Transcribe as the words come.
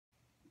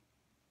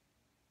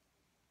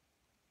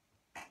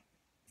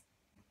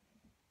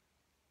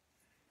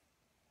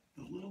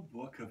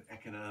Little Book of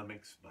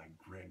Economics by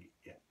Greg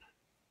Ip.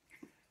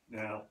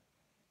 Now,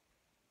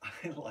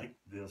 I like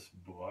this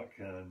book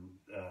and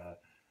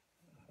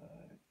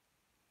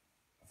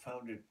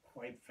found it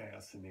quite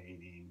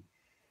fascinating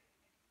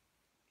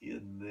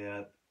in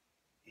that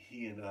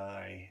he and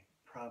I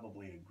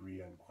probably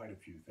agree on quite a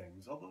few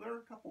things, although there are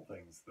a couple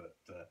things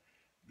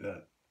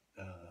that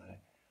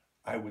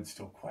I would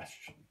still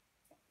question.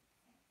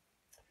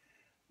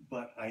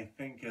 But I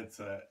think it's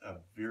a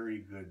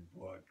very good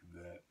book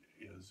that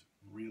is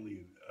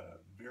really a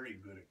very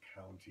good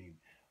accounting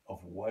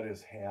of what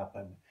has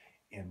happened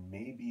and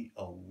maybe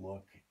a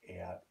look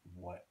at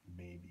what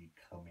may be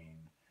coming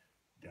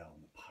down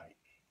the pike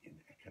in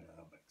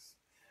economics.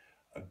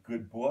 A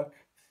good book.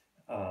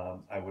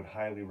 I would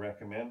highly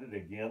recommend it.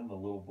 Again, the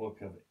Little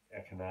Book of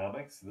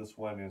Economics. This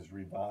one is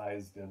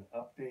revised and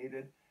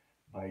updated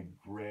by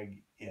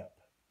Greg Ip.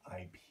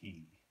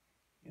 IP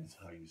is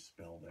how you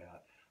spell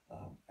that.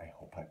 I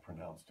hope I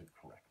pronounced it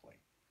correctly.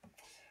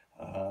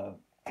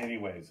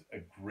 Anyways, a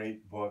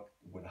great book.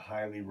 Would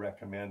highly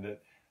recommend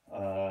it.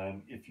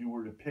 If you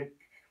were to pick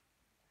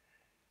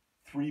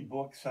 3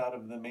 books out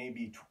of the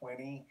maybe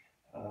 20,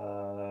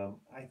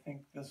 I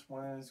think this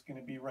one is going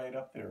to be right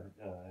up there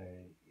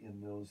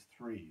in those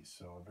 3.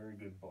 So a very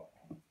good book.